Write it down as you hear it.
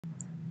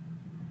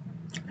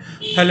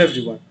Hello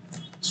everyone.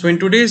 So in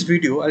today's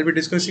video, I'll be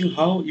discussing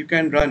how you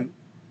can run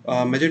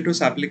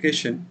Magento's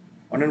application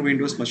on a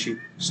Windows machine.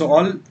 So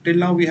all till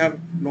now we have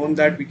known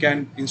that we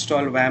can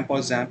install WAMP or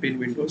XAMPP in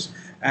Windows,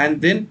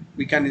 and then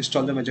we can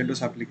install the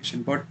Magento's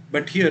application.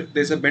 But here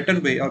there's a better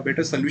way or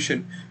better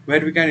solution where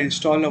we can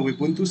install a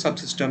Ubuntu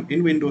subsystem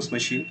in Windows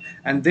machine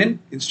and then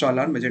install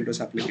our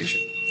Magento's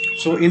application.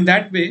 So in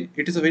that way,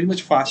 it is a very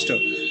much faster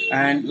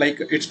and like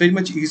it's very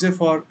much easier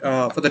for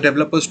the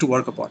developers to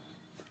work upon.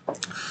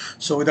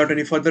 So without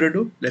any further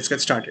ado, let's get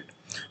started.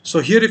 So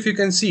here if you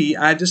can see,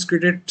 I just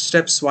created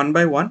steps one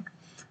by one,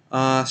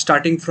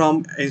 starting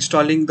from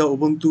installing the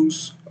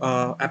Ubuntu's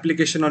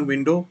application on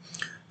Windows,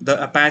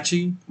 the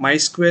Apache,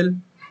 MySQL,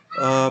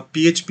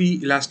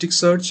 PHP,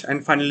 Elasticsearch,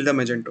 and finally the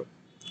Magento.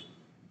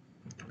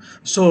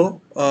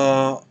 So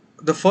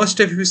the first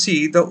step, if you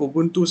see the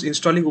Ubuntu's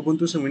installing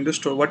Ubuntu's in Windows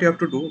Store, what you have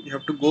to do, you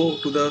have to go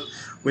to the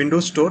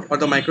Windows Store or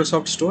the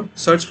Microsoft Store,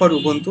 search for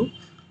Ubuntu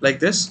like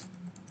this.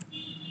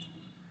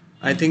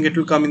 I think it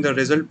will come in the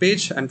result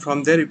page, and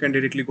from there you can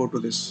directly go to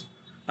this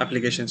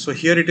application. So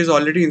here it is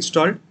already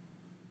installed.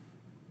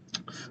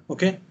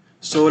 Okay,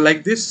 so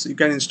like this you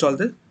can install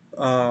the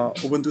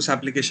Ubuntu's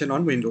application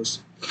on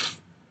Windows.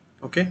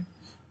 Okay,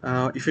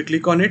 if you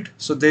click on it,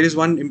 so there is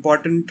one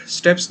important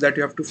steps that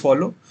you have to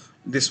follow.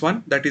 This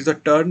one, that is the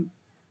turn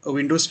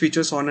Windows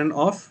features on and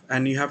off,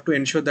 and you have to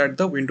ensure that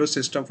the Windows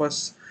system for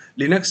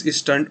Linux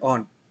is turned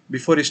on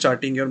before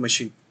restarting your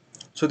machine.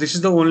 So this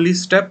is the only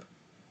step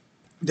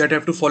that I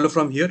have to follow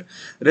from here.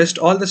 Rest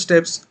all the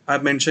steps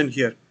I've mentioned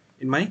here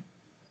in my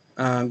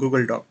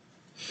Google Doc.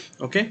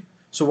 Okay,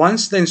 so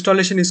once the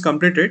installation is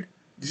completed,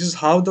 this is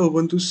how the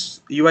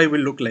Ubuntu's UI will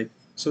look like.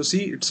 So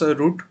see, it's a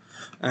root,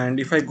 and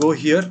if I go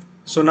here,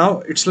 so now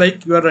it's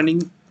like you are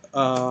running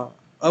a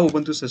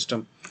Ubuntu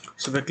system.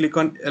 So if I click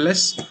on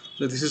ls,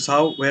 so this is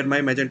how where my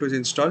Magento is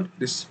installed,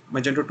 this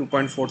Magento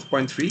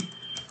 2.4.3.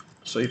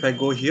 so if I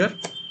go here,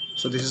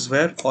 so this is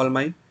where all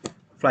my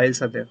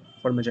files are there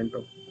for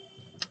Magento.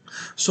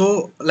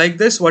 So like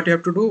this, what you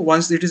have to do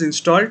once it is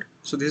installed,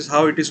 so this is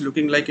how it is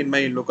looking like in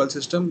my local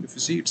system. If you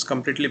see, it's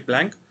completely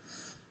blank.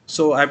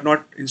 So I have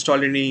not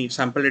installed any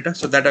sample data,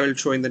 so that I will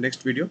show in the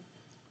next video.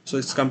 So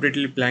it's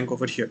completely blank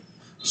over here.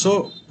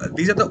 So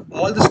these are the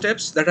all the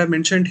steps that I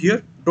mentioned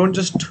here. Don't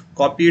just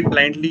copy it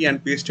blindly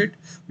and paste it.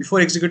 Before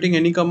executing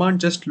any command,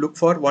 just look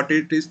for what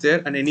it is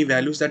there and any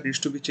values that needs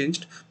to be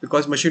changed,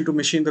 because machine to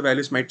machine the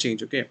values might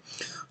change. Okay,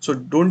 so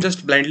don't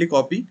just blindly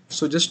copy.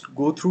 So just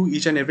go through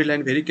each and every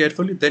line very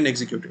carefully, then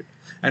execute it.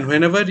 And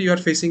whenever you are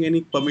facing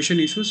any permission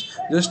issues,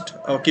 just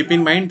keep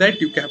in mind that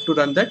you have to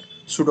run that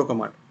sudo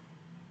command.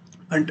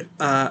 And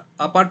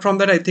apart from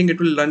that, I think it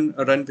will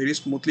run very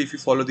smoothly if you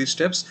follow these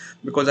steps,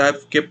 because I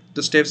have kept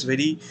the steps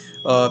very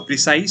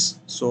precise.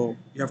 So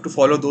you have to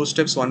follow those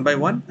steps one by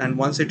one, and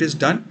once it is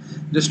done,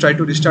 just try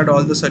to restart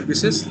all the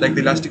services like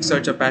the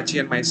Elasticsearch, Apache,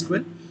 and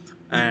MySQL.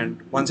 And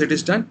once it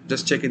is done,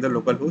 just check in the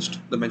local host,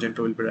 the Magento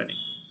will be running.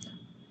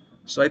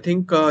 So I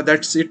think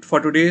that's it for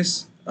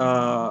today's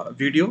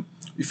video.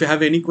 If you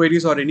have any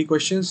queries or any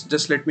questions,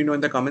 just let me know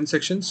in the comment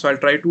section. So I'll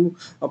try to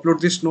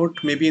upload this note.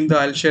 Maybe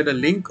I'll share the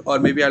link, or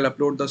maybe I'll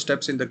upload the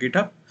steps in the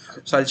GitHub.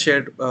 So I'll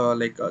share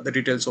the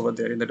details over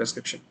there in the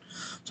description.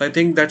 So I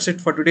think that's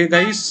it for today,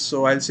 guys.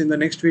 So I'll see you in the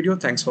next video.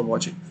 Thanks for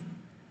watching.